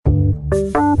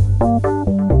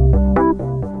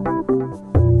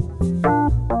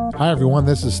Hi, everyone.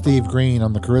 This is Steve Green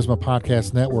on the Charisma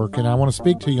Podcast Network, and I want to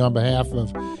speak to you on behalf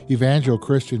of Evangel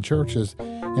Christian Churches.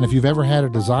 And if you've ever had a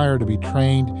desire to be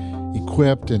trained,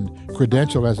 equipped, and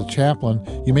credentialed as a chaplain,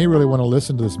 you may really want to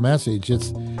listen to this message.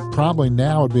 It's probably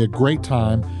now would be a great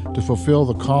time to fulfill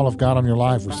the call of God on your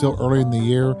life. We're still early in the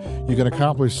year. You can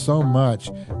accomplish so much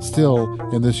still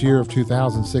in this year of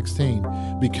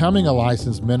 2016. Becoming a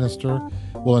licensed minister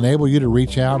will enable you to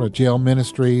reach out to jail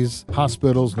ministries,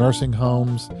 hospitals, nursing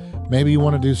homes. Maybe you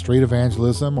want to do street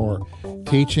evangelism or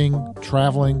teaching,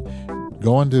 traveling,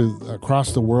 going to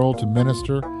across the world to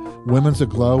minister. Women's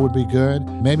Aglow would be good.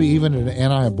 Maybe even at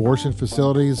anti-abortion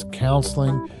facilities,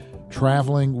 counseling,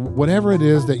 traveling, whatever it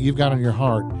is that you've got on your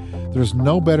heart. There's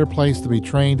no better place to be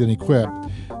trained and equipped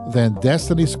than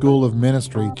Destiny School of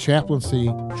Ministry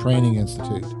Chaplaincy Training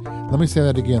Institute. Let me say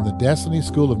that again, the Destiny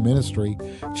School of Ministry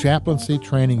Chaplaincy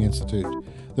Training Institute.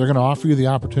 They're going to offer you the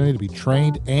opportunity to be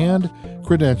trained and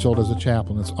credentialed as a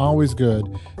chaplain. It's always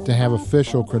good to have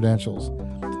official credentials.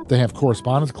 They have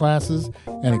correspondence classes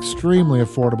and extremely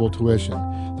affordable tuition.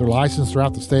 They're licensed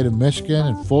throughout the state of Michigan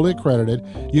and fully accredited.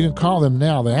 You can call them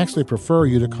now. They actually prefer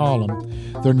you to call them.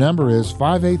 Their number is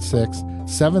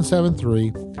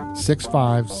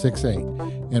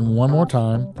 586-773-6568. And one more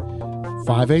time,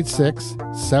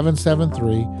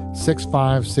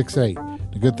 586-773-6568.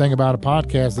 The good thing about a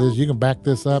podcast is you can back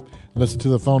this up and listen to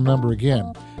the phone number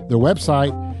again. Their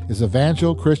website is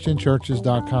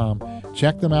evangelchristianchurches.com.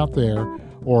 Check them out there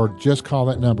or just call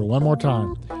that number. One more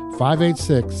time,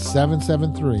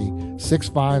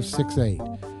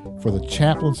 586-773-6568 for the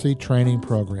Chaplaincy Training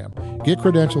Program. Get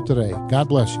credentialed today. God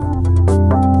bless you.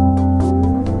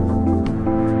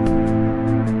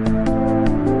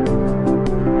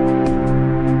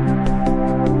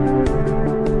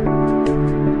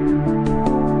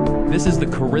 This is the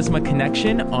Charisma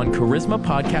Connection on Charisma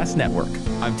Podcast Network.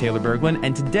 I'm Taylor Berglund,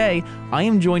 and today I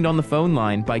am joined on the phone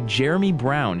line by Jeremy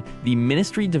Brown, the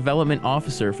Ministry Development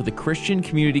Officer for the Christian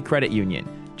Community Credit Union.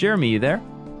 Jeremy, you there?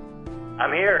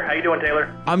 I'm here. How you doing,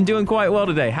 Taylor? I'm doing quite well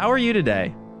today. How are you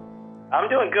today? I'm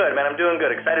doing good, man. I'm doing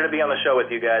good. Excited to be on the show with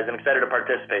you guys and excited to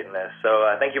participate in this.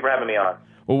 So thank you for having me on.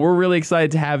 Well, we're really excited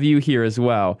to have you here as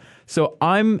well. So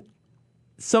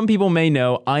some people may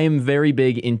know I am very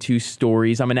big into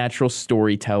stories. I'm a natural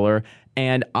storyteller,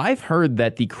 and I've heard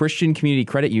that the Christian Community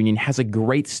Credit Union has a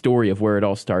great story of where it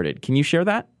all started. Can you share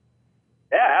that?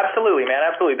 Yeah, absolutely, man.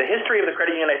 Absolutely. The history of the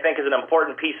credit union, I think, is an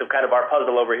important piece of kind of our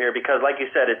puzzle over here because, like you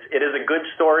said, it is a good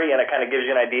story, and it kind of gives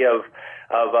you an idea of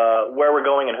where we're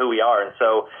going and who we are. And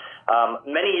so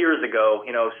many years ago,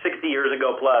 60 years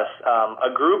ago plus, a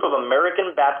group of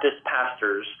American Baptist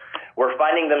pastors were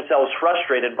finding themselves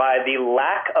frustrated by the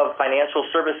lack of financial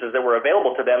services that were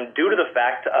available to them due to the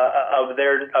fact of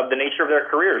the nature of their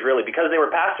careers, really. Because they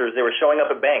were pastors, they were showing up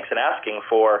at banks and asking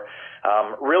for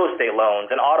real estate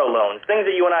loans and auto loans, things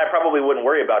that you and I probably wouldn't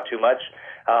worry about too much.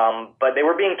 But they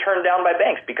were being turned down by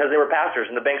banks because they were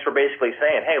pastors, and the banks were basically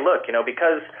saying, hey, look,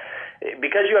 because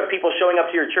you have people showing up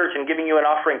to your church and giving you an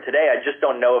offering today, I just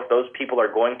don't know if those people are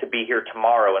going to be here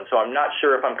tomorrow. And so I'm not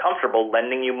sure if I'm comfortable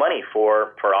lending you money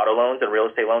for auto loans and real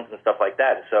estate loans and stuff like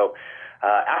that. So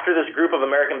after this group of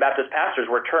American Baptist pastors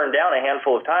were turned down a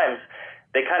handful of times,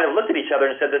 they kind of looked at each other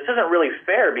and said, this isn't really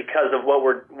fair because of what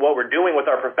we're doing with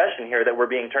our profession here, that we're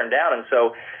being turned down. And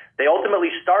so they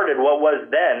ultimately started what was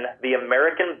then the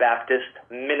American Baptist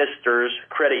Ministers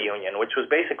Credit Union, which was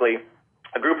basically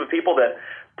a group of people that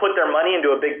put their money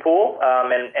into a big pool,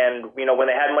 and when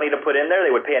they had money to put in there,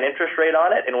 they would pay an interest rate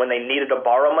on it, and when they needed to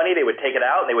borrow money, they would take it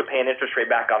out, and they would pay an interest rate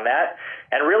back on that.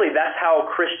 And really, that's how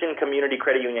Christian Community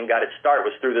Credit Union got its start,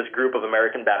 was through this group of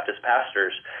American Baptist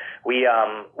pastors. We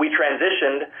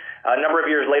transitioned a number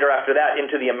of years later after that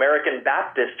into the American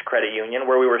Baptist Credit Union,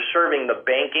 where we were serving the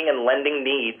banking and lending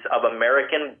needs of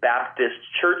American Baptist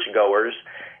churchgoers.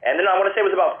 And then I want to say it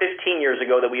was about 15 years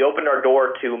ago that we opened our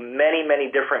door to many, many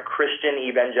different Christian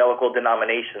evangelical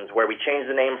denominations, where we changed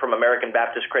the name from American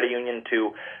Baptist Credit Union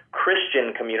to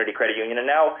Christian Community Credit Union. And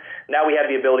now we have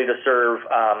the ability to serve,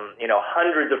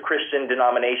 hundreds of Christian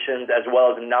denominations as well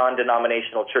as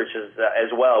non-denominational churches as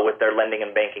well with their lending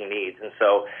and banking needs. And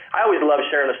so I always love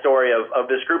sharing the story of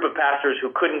this group of pastors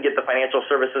who couldn't get the financial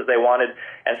services they wanted.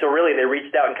 And so really they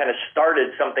reached out and kind of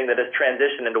started something that has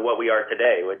transitioned into what we are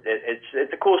today. It's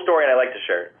a cool story, and I like to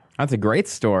share it. That's a great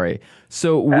story.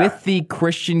 So with the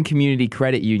Christian Community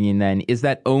Credit Union, then, is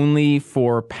that only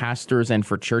for pastors and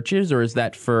for churches, or is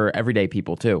that for everyday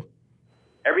people too?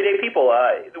 Everyday people.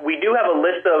 We do have a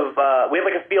list of, we have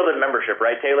like a fielded membership,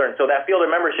 right, Taylor? And so that fielded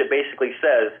membership basically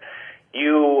says,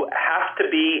 you have to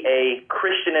be a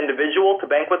Christian individual to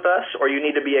bank with us, or you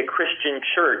need to be a Christian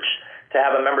church to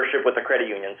have a membership with the credit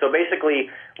union. So basically,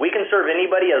 we can serve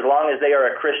anybody as long as they are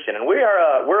a Christian. And we're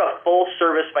a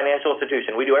full-service financial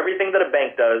institution. We do everything that a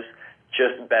bank does,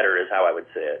 just better is how I would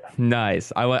say it.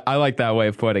 Nice. I like that way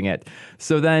of putting it.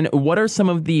 So then, what are some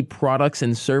of the products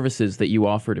and services that you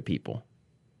offer to people?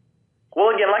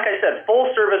 Well, again, like I said,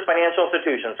 full-service financial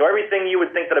institution. So everything you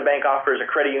would think that a bank offers, a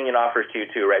credit union offers to you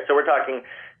too, right? So we're talking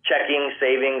checking,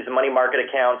 savings, money market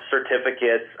accounts,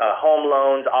 certificates, home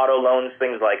loans, auto loans,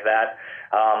 things like that.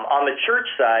 On the church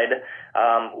side,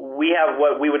 we have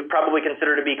what we would probably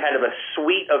consider to be kind of a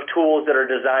suite of tools that are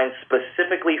designed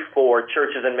specifically for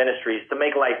churches and ministries to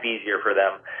make life easier for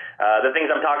them. The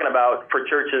things I'm talking about for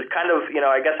churches, kind of,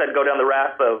 I guess I'd go down the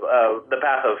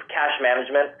path of cash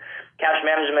management. Cash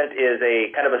management is a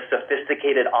kind of a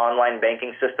sophisticated online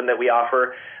banking system that we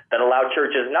offer that allow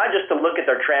churches not just to look at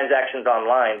their transactions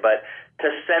online, but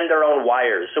to send their own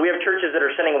wires. So we have churches that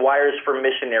are sending wires for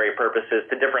missionary purposes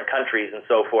to different countries and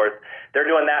so forth. They're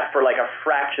doing that for like a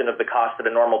fraction of the cost that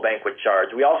a normal bank would charge.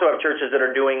 We also have churches that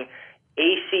are doing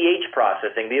ACH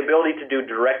processing, the ability to do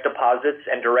direct deposits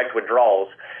and direct withdrawals.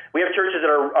 We have churches that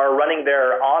are running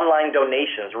their online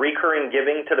donations, recurring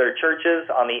giving to their churches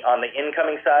on the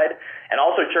incoming side, and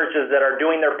also churches that are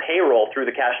doing their payroll through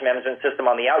the cash management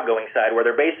system on the outgoing side, where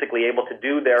they're basically able to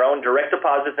do their own direct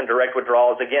deposits and direct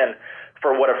withdrawals, again,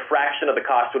 for what a fraction of the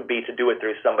cost would be to do it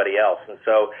through somebody else. And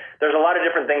so there's a lot of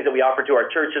different things that we offer to our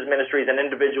churches, ministries, and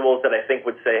individuals that I think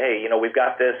would say, hey, we've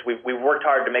got this. We've worked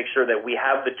hard to make sure that we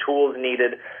have the tools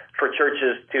needed for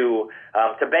churches to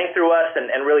bank through us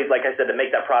and really, like I said, to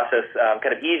make that process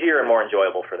kind of easier and more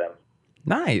enjoyable for them.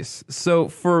 Nice. So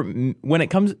when it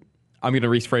comes, I'm going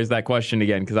to rephrase that question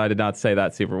again because I did not say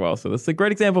that super well. So this is a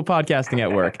great example of podcasting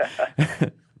at work.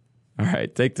 All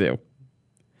right, take two.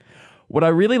 What I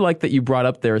really liked that you brought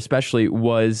up there especially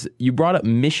was you brought up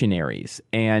missionaries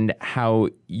and how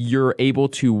you're able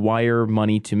to wire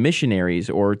money to missionaries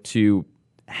or to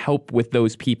help with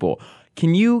those people.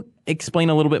 Can you explain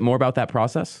a little bit more about that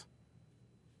process?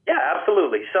 Yeah,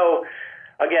 absolutely. So,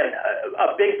 again,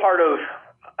 a big part of,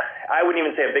 I wouldn't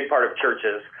even say a big part of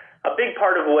churches, a big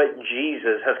part of what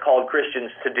Jesus has called Christians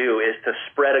to do is to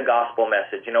spread a gospel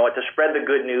message, to spread the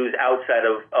good news outside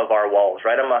of our walls,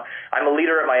 right? I'm a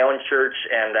leader at my own church,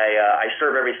 and I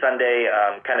serve every Sunday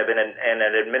kind of in an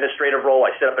administrative role.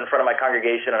 I sit up in front of my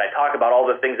congregation, and I talk about all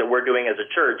the things that we're doing as a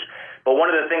church. But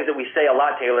one of the things that we say a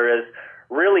lot, Taylor, is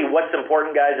really what's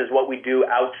important, guys, is what we do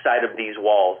outside of these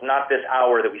walls, not this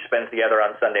hour that we spend together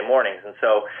on Sunday mornings. And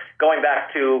so going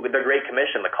back to the Great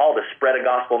Commission, the call to spread a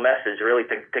gospel message, really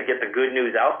to get the good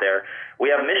news out there,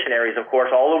 we have missionaries, of course,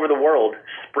 all over the world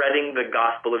spreading the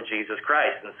gospel of Jesus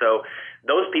Christ. And so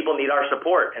those people need our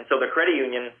support. And so the credit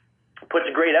union puts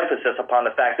great emphasis upon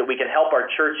the fact that we can help our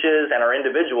churches and our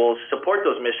individuals support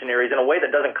those missionaries in a way that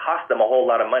doesn't cost them a whole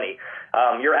lot of money.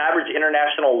 Your average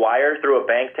international wire through a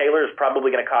bank, Taylor, is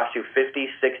probably going to cost you $50,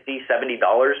 $60, $70.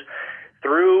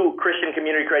 Through Christian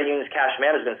Community Credit Union's cash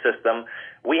management system,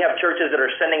 we have churches that are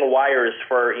sending wires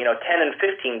for $10 and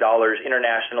 $15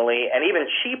 internationally, and even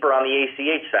cheaper on the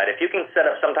ACH side. If you can set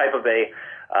up some type of a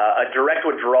direct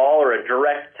withdrawal or a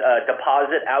direct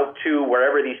deposit out to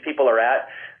wherever these people are at,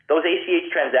 those ACH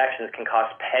transactions can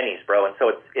cost pennies, bro. And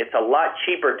so it's a lot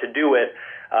cheaper to do it.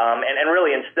 And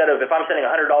really, instead of, if I'm sending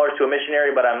 $100 to a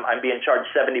missionary, but I'm being charged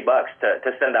 $70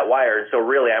 to send that wire, and so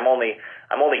really I'm only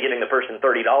giving the person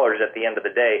 $30 at the end of the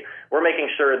day. We're making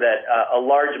sure that a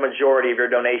large majority of your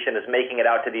donation is making it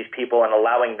out to these people and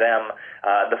allowing them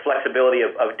the flexibility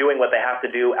of doing what they have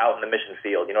to do out in the mission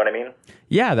field. You know what I mean?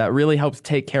 Yeah, that really helps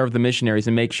take care of the missionaries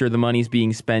and make sure the money's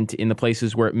being spent in the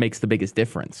places where it makes the biggest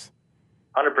difference.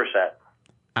 100%.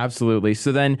 Absolutely.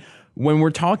 So then when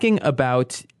we're talking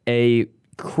about a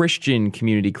Christian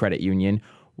community credit union,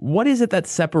 what is it that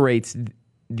separates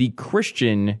the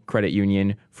Christian credit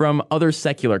union from other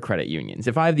secular credit unions?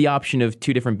 If I have the option of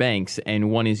two different banks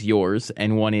and one is yours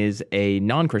and one is a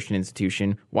non-Christian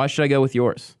institution, why should I go with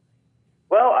yours?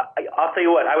 Well, I'll tell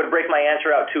you what, I would break my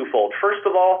answer out twofold. First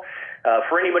of all,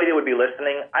 for anybody that would be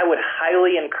listening, I would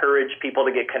highly encourage people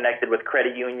to get connected with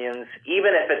credit unions,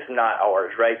 even if it's not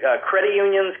ours, right? Credit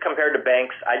unions compared to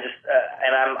banks,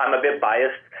 and I'm a bit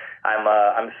biased.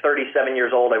 I'm 37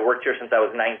 years old. I worked here since I was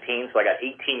 19, so I got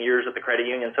 18 years at the credit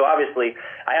union. So obviously,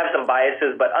 I have some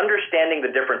biases, but understanding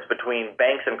the difference between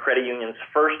banks and credit unions,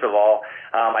 first of all,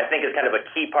 I think is kind of a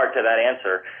key part to that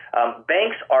answer.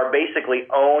 Banks are basically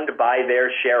owned by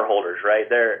their shareholders, right?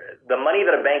 The money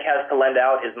that a bank has to lend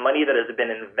out is money that has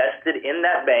been invested in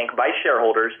that bank by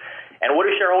shareholders, And what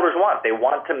do shareholders want? They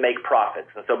want to make profits.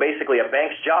 And so basically a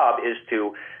bank's job is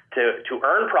to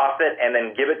earn profit and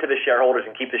then give it to the shareholders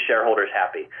and keep the shareholders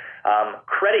happy.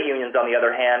 Credit unions, on the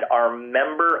other hand, are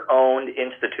member-owned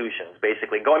institutions.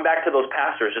 Basically, going back to those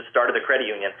pastors that started the credit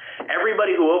union,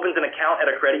 everybody who opens an account at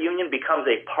a credit union becomes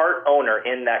a part owner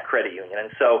in that credit union.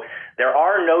 And so there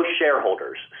are no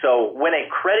shareholders. So when a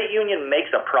credit union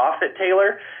makes a profit,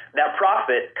 Taylor, that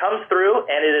profit comes through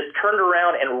and it is turned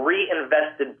around and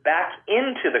reinvested back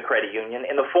into the credit union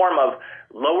in the form of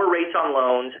lower rates on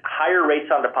loans, higher rates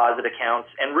on deposit accounts,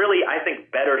 and really, I think,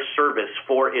 better service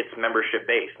for its membership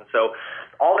base. And so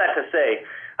all that to say,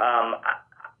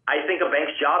 I think a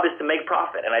bank's job is to make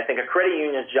profit, and I think a credit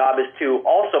union's job is to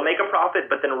also make a profit,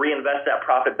 but then reinvest that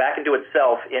profit back into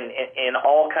itself in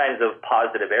all kinds of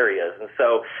positive areas. And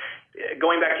so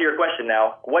going back to your question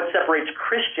now, what separates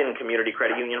Christian Community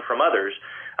Credit Union from others?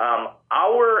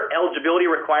 Our eligibility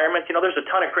requirements, there's a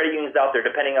ton of credit unions out there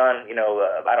depending on,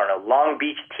 Long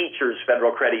Beach Teachers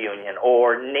Federal Credit Union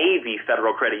or Navy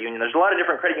Federal Credit Union. There's a lot of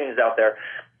different credit unions out there.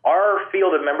 Our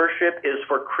field of membership is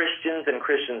for Christians and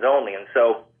Christians only. And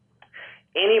so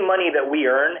any money that we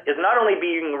earn is not only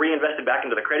being reinvested back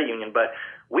into the credit union, but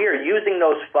we are using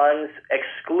those funds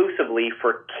exclusively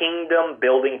for kingdom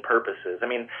building purposes. I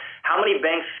mean, how many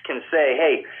banks can say,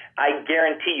 hey, I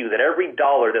guarantee you that every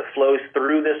dollar that flows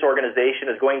through this organization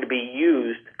is going to be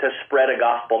used to spread a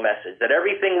gospel message, that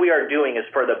everything we are doing is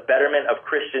for the betterment of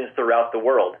Christians throughout the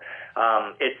world.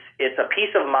 It's a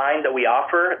peace of mind that we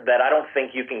offer that I don't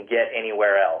think you can get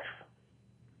anywhere else.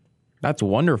 That's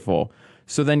wonderful.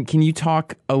 So then can you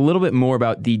talk a little bit more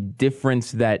about the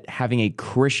difference that having a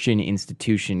Christian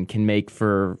institution can make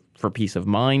for peace of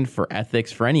mind, for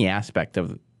ethics, for any aspect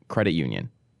of credit union?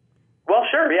 Well,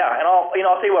 sure, yeah. And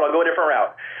I'll tell you what, I'll go a different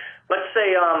route. Let's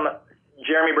say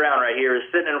Jeremy Brown right here is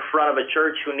sitting in front of a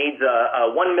church who needs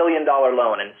a $1 million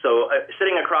loan. And so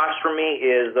sitting across from me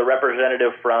is the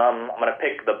representative from, I'm going to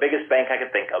pick the biggest bank I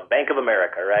could think of, Bank of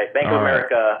America, right? Bank of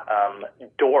America,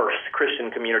 Dorse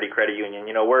Christian Community Credit Union.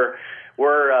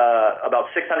 We're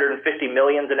about $650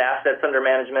 million in assets under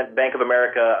management. Bank of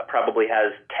America probably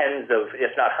has tens of,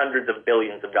 if not hundreds of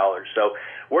billions of dollars. So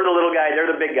we're the little guy,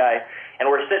 they're the big guy, and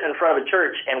we're sitting in front of a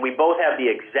church, and we both have the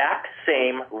exact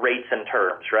same rates and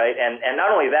terms, right? And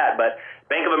not only that, but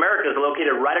Bank of America is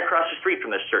located right across the street from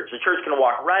this church. The church can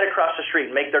walk right across the street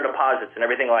and make their deposits and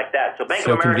everything like that. So Bank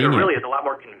of America really is a lot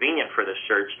more convenient for this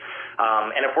church.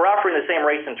 And if we're offering the same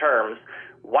rates and terms,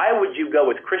 why would you go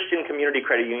with Christian Community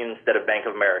Credit Union instead of Bank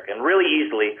of America? And really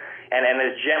easily, and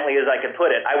as gently as I can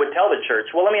put it, I would tell the church,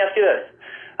 well, let me ask you this.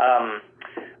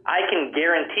 I can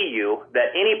guarantee you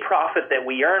that any profit that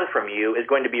we earn from you is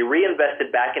going to be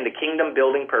reinvested back into kingdom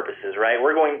building purposes, right?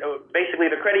 Basically,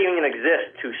 the credit union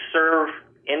exists to serve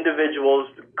individuals,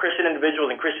 Christian individuals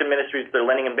and Christian ministries, their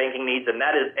lending and banking needs, and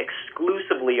that is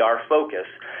exclusively our focus.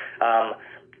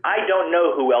 I don't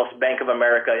know who else Bank of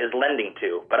America is lending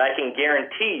to, but I can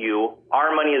guarantee you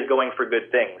our money is going for good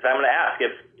things. I'm going to ask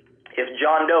if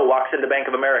John Doe walks into Bank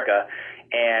of America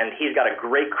and he's got a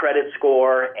great credit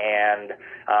score and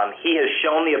he has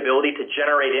shown the ability to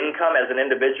generate income as an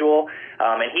individual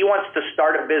and he wants to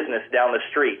start a business down the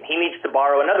street. He needs to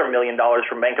borrow another $1 million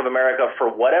from Bank of America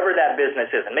for whatever that business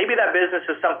is. And maybe that business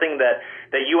is something that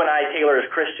you and I, Taylor,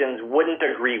 as Christians, wouldn't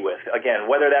agree with.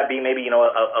 Again, whether that be maybe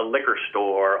a liquor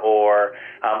store or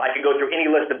I could go through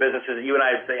any list of businesses that you and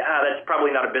I would say, that's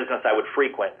probably not a business I would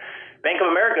frequent. Bank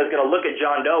of America is going to look at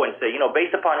John Doe and say,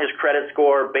 based upon his credit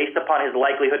score, based upon his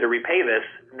likelihood to repay this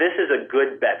is a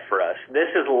good bet for us. This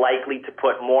is likely to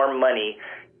put more money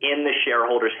in the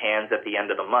shareholders' hands at the end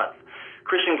of the month.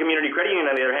 Christian Community Credit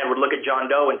Union, on the other hand, would look at John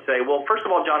Doe and say, well, first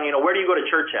of all, John, where do you go to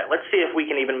church at? Let's see if we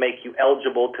can even make you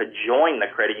eligible to join the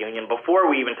credit union before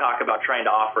we even talk about trying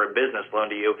to offer a business loan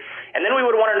to you. And then we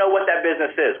would want to know what that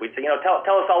business is. We'd say, tell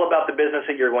us all about the business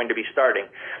that you're going to be starting.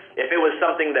 If it was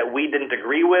something that we didn't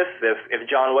agree with, if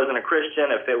John wasn't a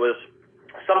Christian, if it was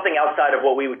something outside of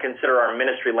what we would consider our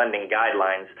ministry lending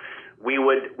guidelines, we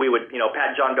would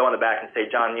pat John Doe on the back and say,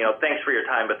 John, thanks for your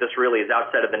time, but this really is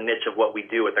outside of the niche of what we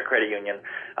do at the credit union.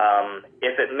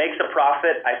 If it makes a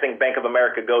profit, I think Bank of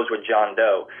America goes with John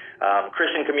Doe.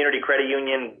 Christian Community Credit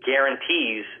Union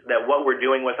guarantees that what we're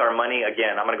doing with our money,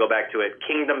 again, I'm going to go back to it,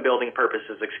 kingdom building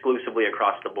purposes exclusively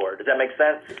across the board. Does that make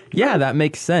sense? Yeah, that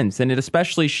makes sense. And it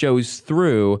especially shows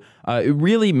through, it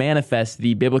really manifests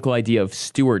the biblical idea of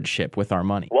stewardship with our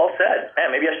money. Well said.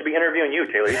 Maybe I should be interviewing you,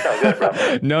 Taylor. You sound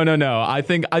good, bro. No. I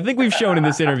think we've shown in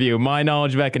this interview my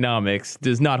knowledge of economics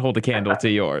does not hold a candle to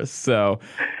yours. So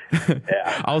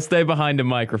yeah. I'll stay behind a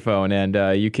microphone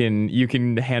and you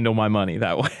can handle my money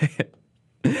that way.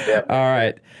 Yeah. All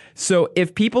right. So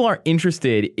if people are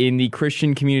interested in the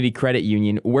Christian Community Credit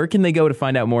Union, where can they go to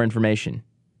find out more information?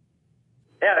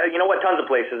 Yeah, you know what? Tons of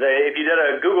places. If you did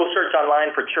a Google search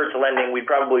online for church lending, we'd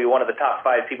probably be one of the top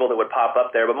 5 people that would pop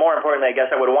up there. But more importantly, I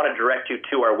guess I would want to direct you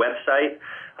to our website,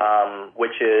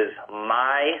 which is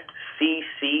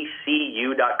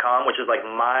mycccu.com, which is like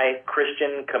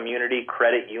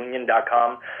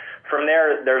mychristiancommunitycreditunion.com. From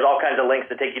there, there's all kinds of links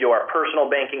that take you to our personal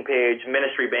banking page,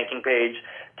 ministry banking page.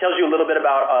 Tells you a little bit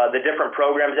about the different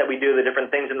programs that we do, the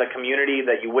different things in the community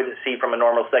that you wouldn't see from a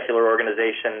normal secular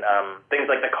organization. Things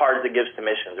like the Card That Gives to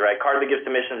Missions, right? Card That Gives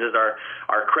to Missions is our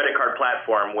credit card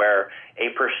platform where a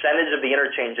percentage of the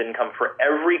interchange income for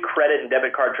every credit and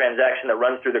debit card transaction that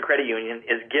runs through the credit union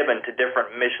is given to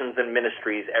different missions and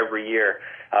ministries every year.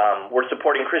 We're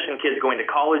supporting Christian kids going to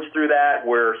college through that.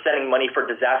 We're sending money for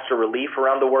disaster relief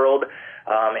around the world.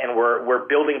 And we're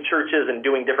building churches and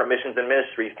doing different missions and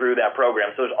ministries through that program.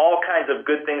 So there's all kinds of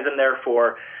good things in there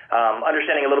for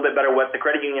understanding a little bit better what the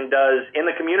credit union does in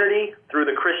the community, through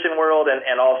the Christian world,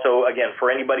 and also, again, for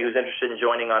anybody who's interested in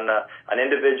joining on an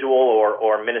individual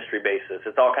or ministry basis.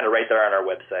 It's all kind of right there on our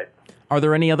website. Are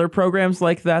there any other programs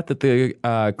like that the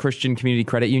Christian Community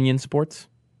Credit Union supports?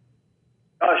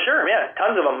 Sure, yeah,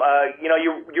 tons of them.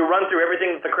 You run through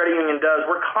everything that the credit union does.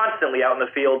 We're constantly out in the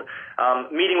field,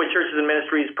 meeting with churches and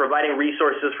ministries, providing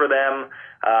resources for them,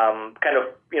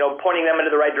 pointing them into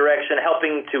the right direction,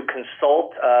 helping to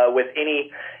consult with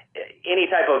any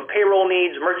type of payroll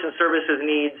needs, merchant services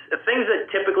needs, things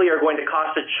that typically are going to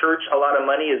cost a church a lot of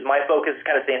money. Is my focus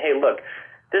kind of saying, hey, look,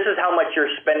 this is how much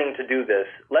you're spending to do this.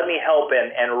 Let me help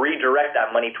and redirect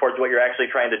that money towards what you're actually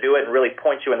trying to do it and really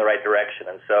point you in the right direction.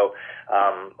 And so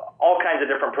all kinds of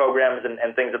different programs and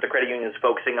things that the credit union is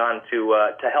focusing on to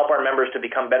help our members to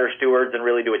become better stewards and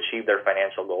really to achieve their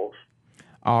financial goals.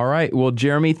 All right. Well,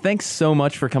 Jeremy, thanks so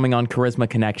much for coming on Charisma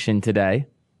Connection today.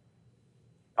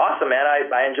 Awesome, man.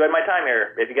 I enjoyed my time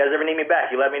here. If you guys ever need me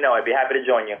back, you let me know. I'd be happy to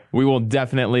join you. We will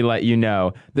definitely let you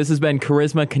know. This has been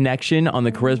Charisma Connection on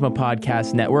the Charisma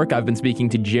Podcast Network. I've been speaking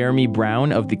to Jeremy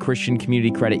Brown of the Christian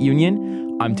Community Credit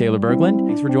Union. I'm Taylor Berglund.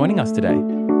 Thanks for joining us today.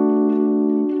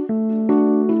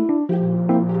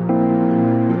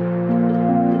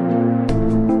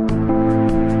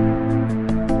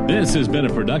 This has been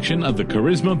a production of the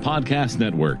Charisma Podcast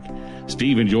Network.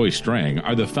 Steve and Joy Strang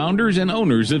are the founders and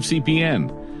owners of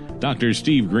CPN. Dr.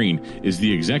 Steve Green is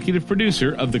the executive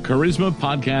producer of the Charisma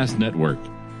Podcast Network.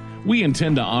 We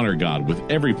intend to honor God with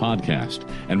every podcast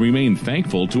and remain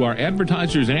thankful to our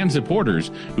advertisers and supporters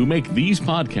who make these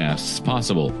podcasts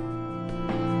possible.